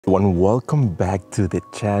Everyone, welcome back to the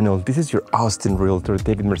channel. This is your Austin Realtor,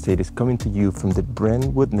 David Mercedes, coming to you from the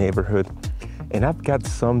Brentwood neighborhood. And I've got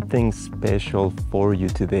something special for you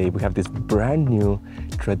today. We have this brand new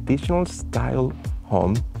traditional style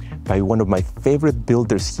home by one of my favorite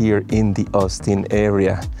builders here in the Austin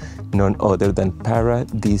area, none other than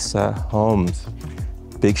Paradisa Homes.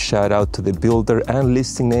 Big shout out to the builder and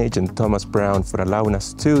listing agent, Thomas Brown, for allowing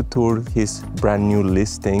us to tour his brand new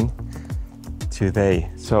listing today.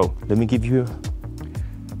 So let me give you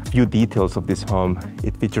a few details of this home.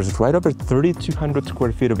 It features right over 3,200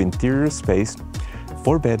 square feet of interior space,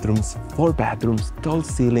 4 bedrooms, 4 bathrooms, tall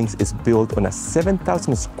ceilings. It's built on a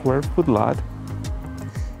 7,000 square foot lot.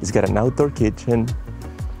 It's got an outdoor kitchen,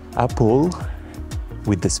 a pool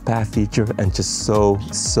with the spa feature, and just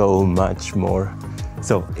so much more.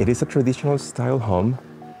 So it is a traditional style home.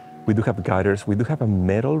 We do have gutters, we do have a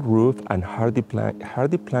metal roof and hardy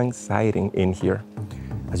plank siding in here.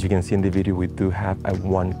 As you can see in the video, we do have a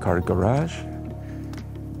 1-car garage.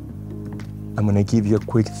 I'm gonna give you a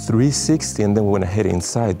quick 360 and then we're gonna head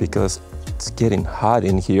inside because it's getting hot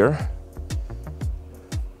in here.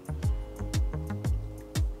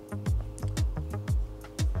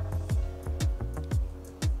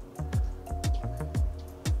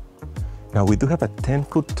 Now we do have a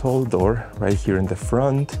 10-foot tall door right here in the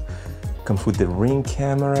front. Comes with the Ring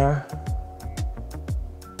camera.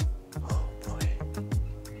 Oh boy,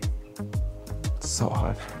 it's so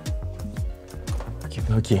hot.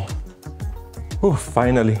 Okay. Oh,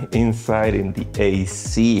 finally inside in the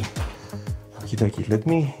AC. Okay, let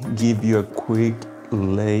me give you a quick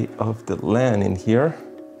lay of the land in here,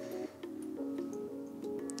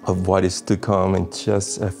 of what is to come in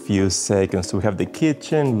just a few seconds. We have the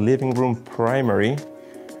kitchen, living room, primary.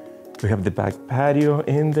 We have the back patio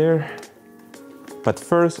in there. But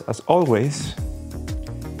first, as always,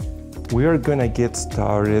 we are gonna get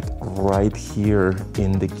started right here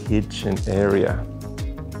in the kitchen area.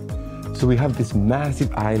 So we have this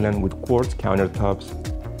massive island with quartz countertops.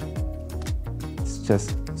 It's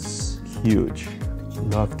just huge.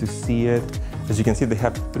 Love to see it. As you can see, they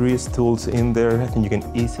have 3 stools in there. I think you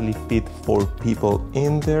can easily fit 4 people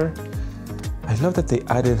in there. I love that they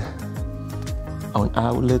added an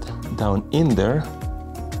outlet down in there.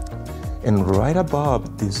 And right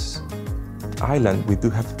above this island, we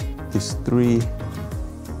do have these 3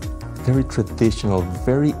 very traditional,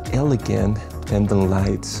 very elegant pendant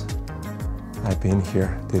lights. I've been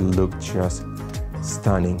here. They look just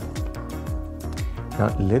stunning.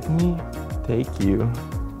 Now let me take you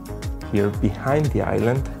here behind the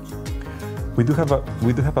island. We do have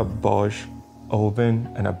a Bosch oven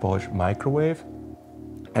and a Bosch microwave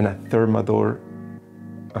and a Thermador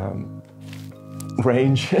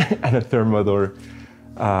range and a Thermador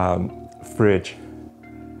fridge.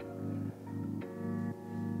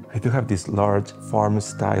 I do have this large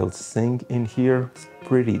farm-style sink in here. It's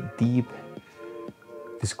pretty deep.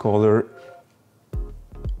 This color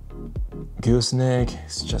gooseneck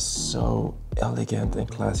is just so elegant and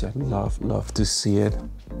classy. I love to see it.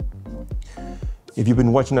 If you've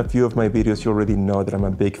been watching a few of my videos, you already know that I'm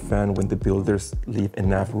a big fan when the builders leave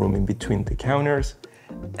enough room in between the counters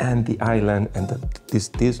and the island, and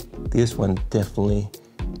this one definitely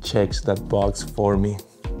checks that box for me.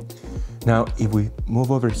 Now, if we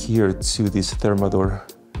move over here to this Thermador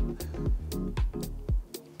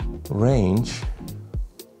range,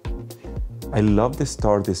 I love the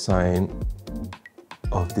star design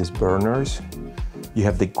of these burners. You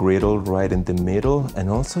have the griddle right in the middle, and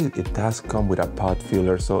also it does come with a pot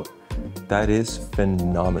filler, so that is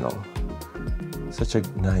phenomenal. Such a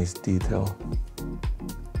nice detail.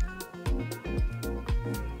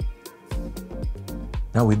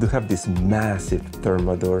 Now we do have this massive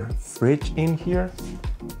Thermador fridge in here.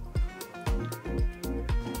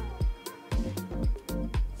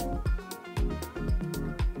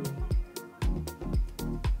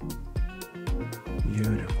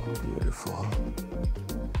 Beautiful.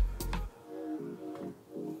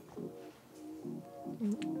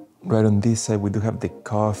 Right on this side, we do have the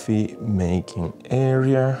coffee making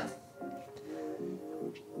area.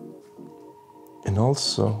 And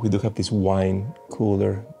also, we do have this wine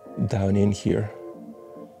cooler down in here.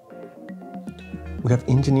 We have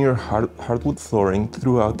engineered hardwood flooring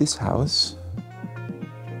throughout this house.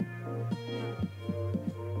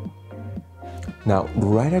 Now,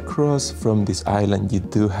 right across from this island, you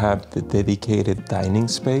do have the dedicated dining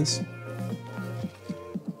space.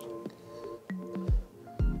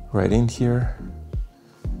 Right in here.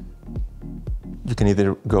 You can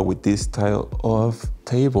either go with this style of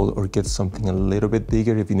table or get something a little bit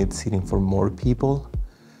bigger if you need seating for more people.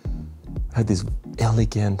 I have this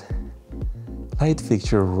elegant light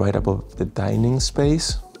fixture right above the dining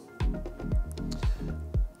space.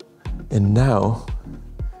 And now,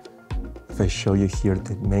 if I show you here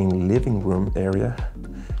the main living room area,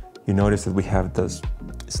 you notice that we have this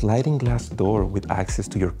sliding glass door with access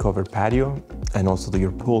to your covered patio and also to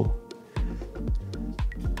your pool.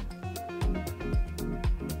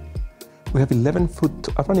 We have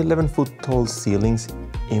around 11 foot tall ceilings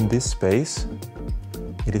in this space.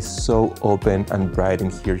 It is so open and bright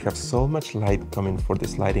in here. You have so much light coming for the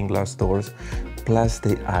sliding glass doors. Plus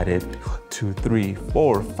they added 2, 3,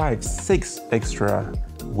 4, 5, 6 extra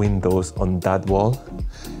windows on that wall.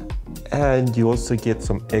 And you also get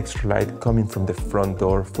some extra light coming from the front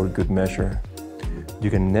door for good measure.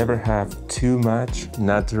 You can never have too much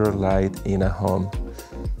natural light in a home.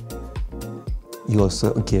 You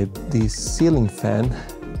also get this ceiling fan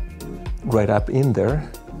right up in there.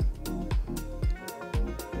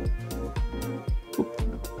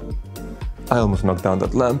 I almost knocked down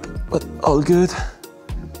that lamp, but all good.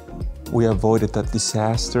 We avoided that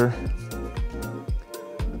disaster.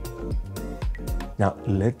 Now,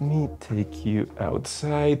 let me take you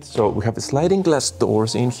outside. So we have sliding glass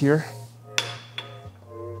doors in here,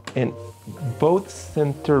 and both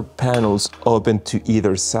center panels open to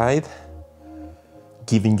either side,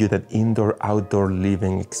 giving you that indoor-outdoor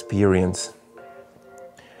living experience.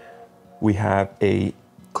 We have a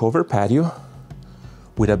covered patio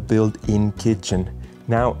with a built-in kitchen.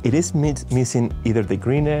 Now, it is missing either the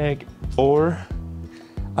green egg or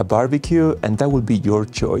a barbecue, and that will be your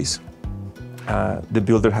choice. The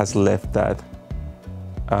builder has left that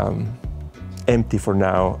empty for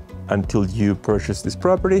now until you purchase this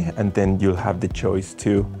property, and then you'll have the choice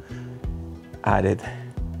to add it.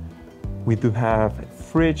 We do have a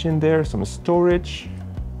fridge in there, some storage,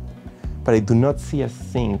 but I do not see a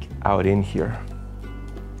sink out in here.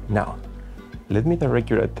 Now, let me direct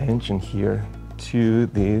your attention here to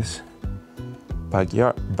this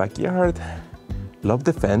backyard. Love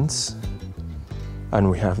the fence. And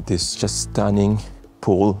we have this just stunning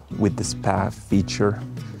pool with the spa feature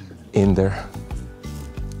in there.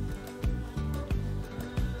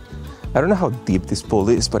 I don't know how deep this pool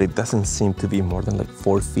is, but it doesn't seem to be more than like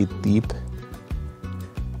 4 feet deep.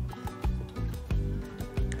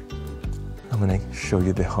 I'm gonna show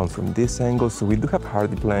you the home from this angle. So we do have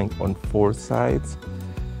hardy plank on 4 sides.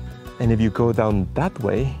 And if you go down that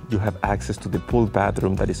way, you have access to the pool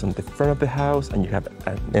bathroom that is on the front of the house, and you have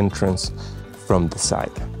an entrance from the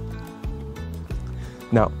side.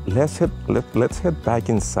 Now, let's head back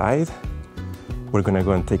inside. We're gonna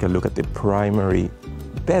go and take a look at the primary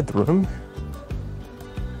bedroom.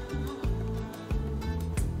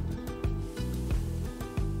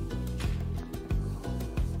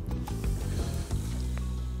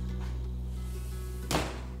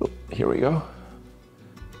 Here we go.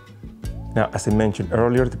 Now, as I mentioned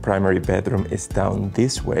earlier, the primary bedroom is down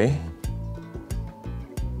this way.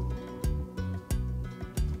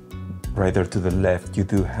 Right there to the left, you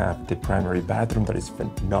do have the primary bathroom that is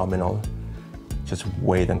phenomenal. Just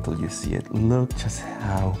wait until you see it. Look just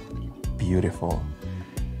how beautiful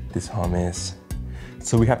this home is.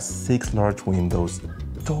 So we have 6 large windows,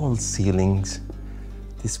 tall ceilings.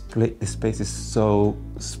 This space is so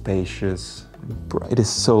spacious. It is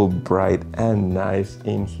so bright and nice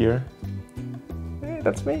in here. Hey,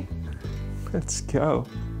 that's me. Let's go.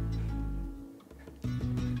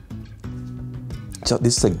 So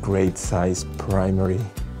this is a great size primary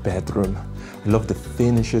bedroom. I love the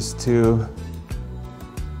finishes too.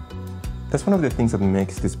 That's one of the things that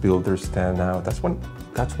makes this builder stand out. That's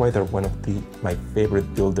why they're one of my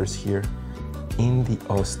favorite builders here in the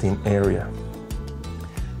Austin area.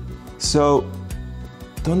 So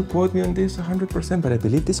don't quote me on this 100%, but I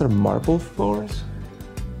believe these are marble floors.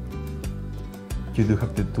 You do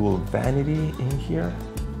have the dual vanity in here.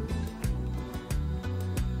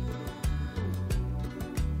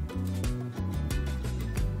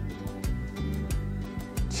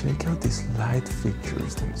 Check out these light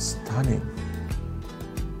fixtures, they're stunning.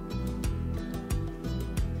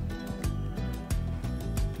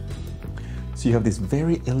 So you have this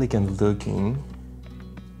very elegant looking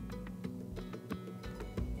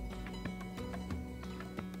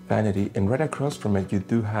vanity, and right across from it you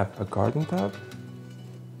do have a garden tub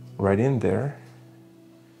right in there.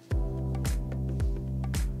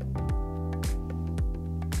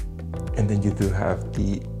 And then you do have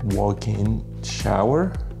the walk-in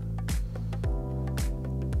shower.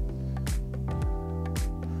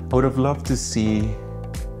 I would have loved to see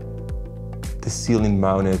the ceiling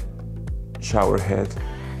mounted shower head.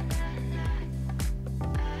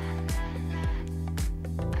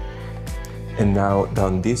 And now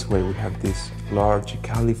down this way we have this large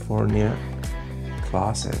California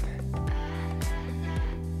closet.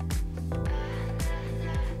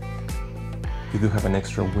 You do have an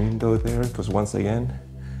extra window there because once again,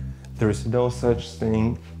 there is no such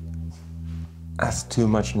thing as too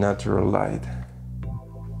much natural light.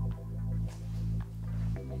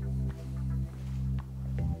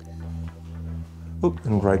 Oop,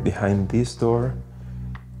 and right behind this door,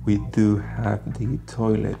 we do have the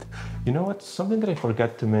toilet. You know what? Something that I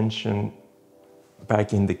forgot to mention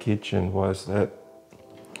back in the kitchen was that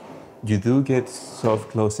you do get soft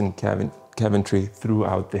closing cabinetry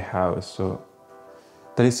throughout the house. So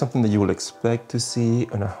that is something that you will expect to see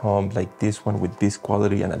on a home like this one with this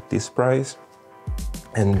quality and at this price.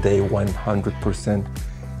 And they 100%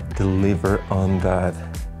 deliver on that.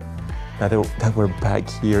 Now that we're back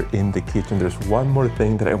here in the kitchen, there's one more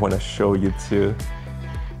thing that I want to show you too.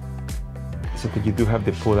 So that you do have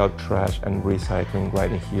the pull-out trash and recycling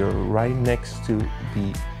right in here, right next to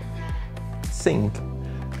the sink.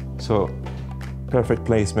 So perfect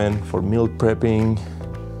placement for meal prepping.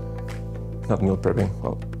 Not meal prepping,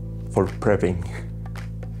 well, for prepping.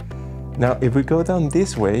 Now, if we go down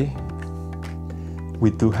this way,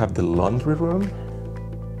 we do have the laundry room.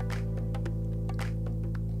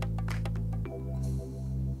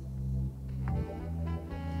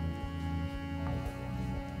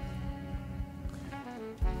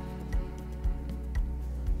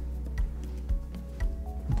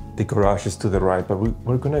 The garage is to the right, but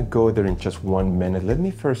we're gonna go there in just 1 minute. Let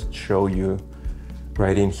me first show you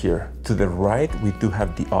right in here. To the right, we do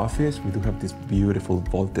have the office. We do have these beautiful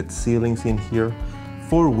vaulted ceilings in here.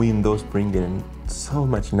 4 windows bringing in so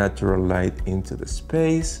much natural light into the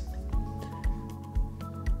space.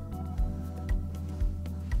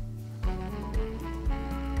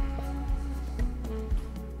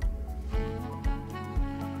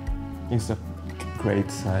 It's a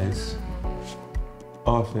great size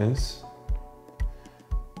office.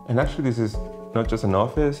 And actually this is not just an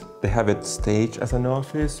office, they have it staged as an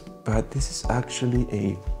office, but this is actually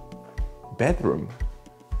a bedroom.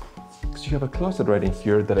 Because you have a closet right in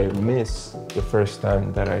here that I missed the first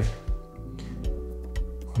time that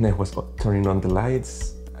when I was turning on the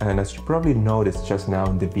lights. And as you probably noticed just now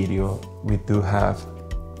in the video, we do have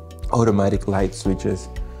automatic light switches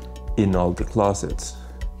in all the closets.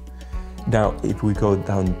 Now, if we go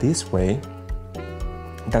down this way,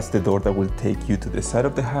 that's the door that will take you to the side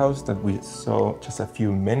of the house that we saw just a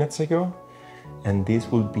few minutes ago. And this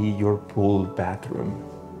will be your pool bathroom.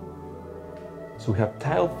 So we have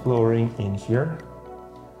tile flooring in here.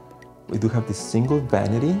 We do have this single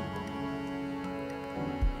vanity.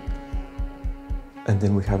 And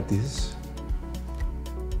then we have this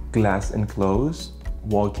glass enclosed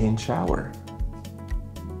walk-in shower.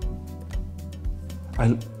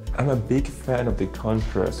 I'm a big fan of the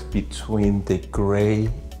contrast between the gray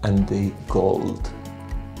and the gold.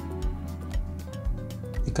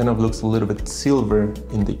 It kind of looks a little bit silver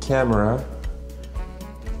in the camera,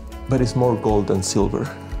 but it's more gold than silver.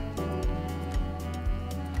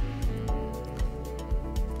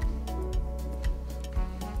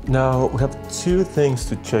 Now we have 2 things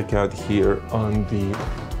to check out here on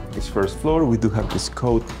this first floor. We do have this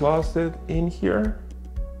coat closet in here.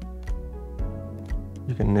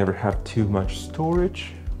 You can never have too much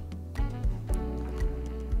storage.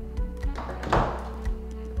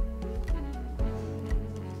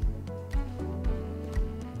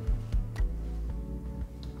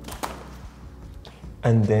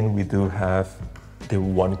 And then we do have the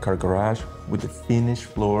 1-car garage with the finished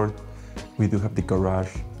floor. We do have the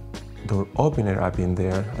garage door opener up in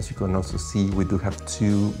there. As you can also see, we do have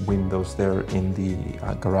 2 windows there in the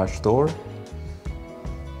garage door.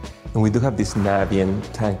 And we do have this Navien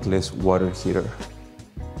tankless water heater.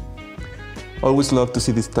 Always love to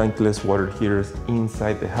see these tankless water heaters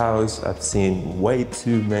inside the house. I've seen way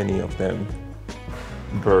too many of them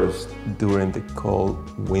burst during the cold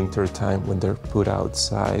winter time when they're put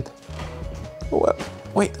outside. Well,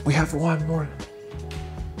 wait, we have one more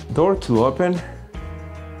door to open.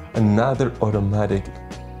 Another automatic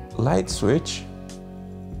light switch.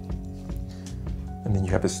 And then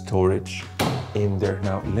you have a storage in there.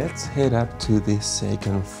 Now let's head up to the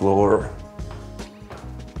 2nd floor.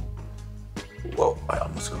 Whoa, I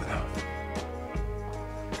almost go down.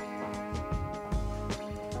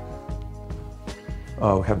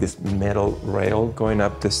 Oh, we have this metal rail going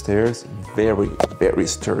up the stairs. Very, very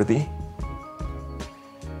sturdy.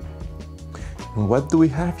 And what do we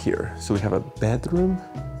have here? So we have a bedroom,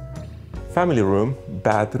 family room,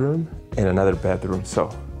 bathroom, and another bedroom. So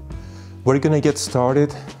we're gonna get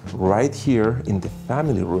started right here in the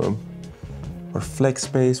family room, or flex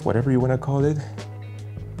space, whatever you wanna call it.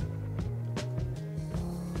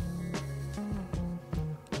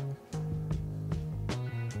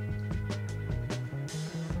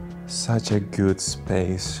 Such a good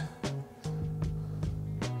space.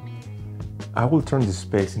 I will turn this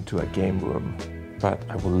space into a game room, but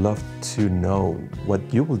I would love to know what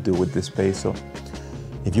you will do with this space. So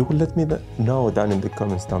if you will let me know down in the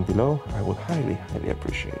comments down below, I will highly, highly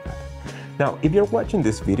appreciate that. Now, if you're watching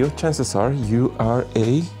this video, chances are you are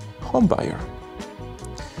a home buyer.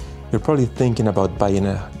 You're probably thinking about buying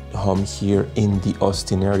a home here in the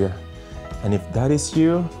Austin area. And if that is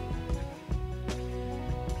you,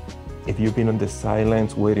 if you've been on the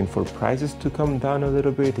sidelines waiting for prices to come down a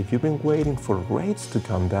little bit, if you've been waiting for rates to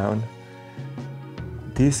come down,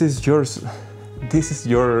 this is your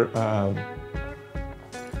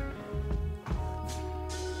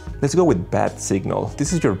let's go with bad signal.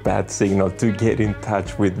 This is your bad signal to get in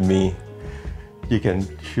touch with me. You can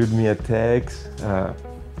shoot me a text. I'll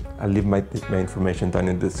leave my information down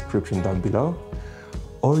in the description down below.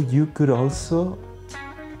 Or you could also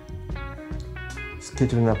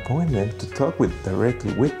schedule an appointment to talk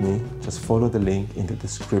directly with me. Just follow the link in the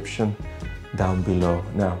description down below.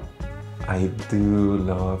 Now, I do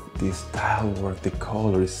love this tile work. The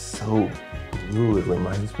color is so blue. It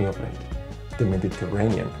reminds me of like the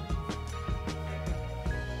Mediterranean.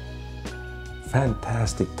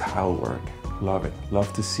 Fantastic tile work. Love it.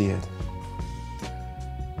 Love to see it.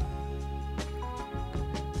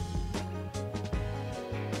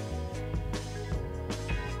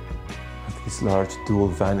 This large dual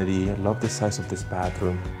vanity. I love the size of this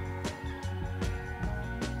bathroom.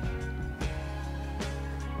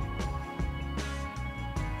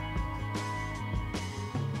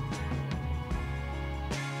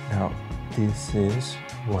 Now, this is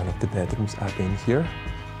one of the bedrooms up in here.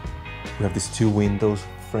 We have these two windows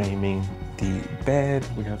framing the bed.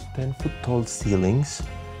 We have 10-foot tall ceilings.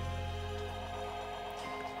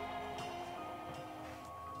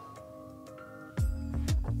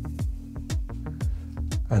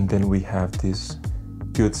 And then we have this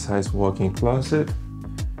good sized walk-in closet.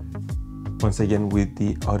 Once again with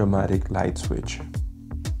the automatic light switch.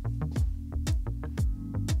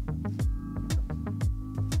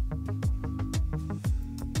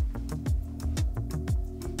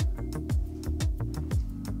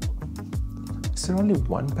 Is there only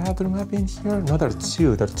one bathroom up in here? No, there are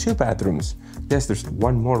two. There are two bathrooms. Yes, there's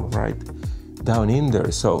one more right down in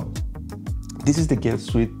there. So this is the guest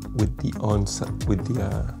suite with the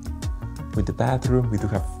with the bathroom. We do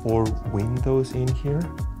have 4 windows in here.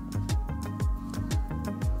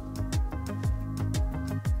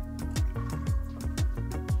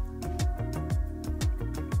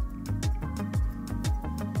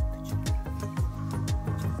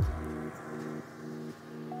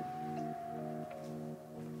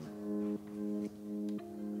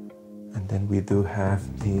 And then we do have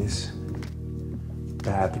this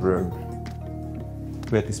bathroom.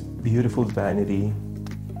 We have this beautiful vanity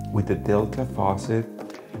with the Delta faucet.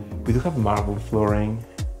 We do have marble flooring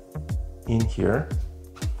in here.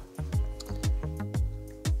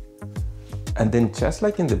 And then just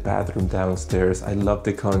like in the bathroom downstairs, I love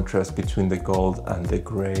the contrast between the gold and the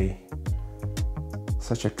gray.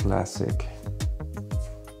 Such a classic.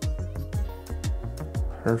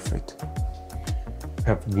 Perfect. We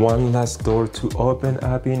have one last door to open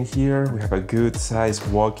up in here. We have a good sized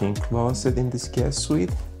walk-in closet in this guest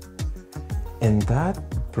suite. And that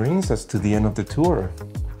brings us to the end of the tour.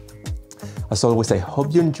 As always, I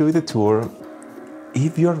hope you enjoyed the tour.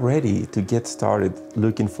 If you're ready to get started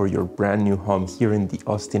looking for your brand new home here in the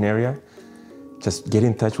Austin area, just get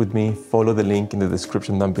in touch with me, follow the link in the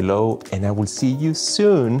description down below, and I will see you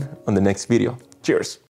soon on the next video. Cheers!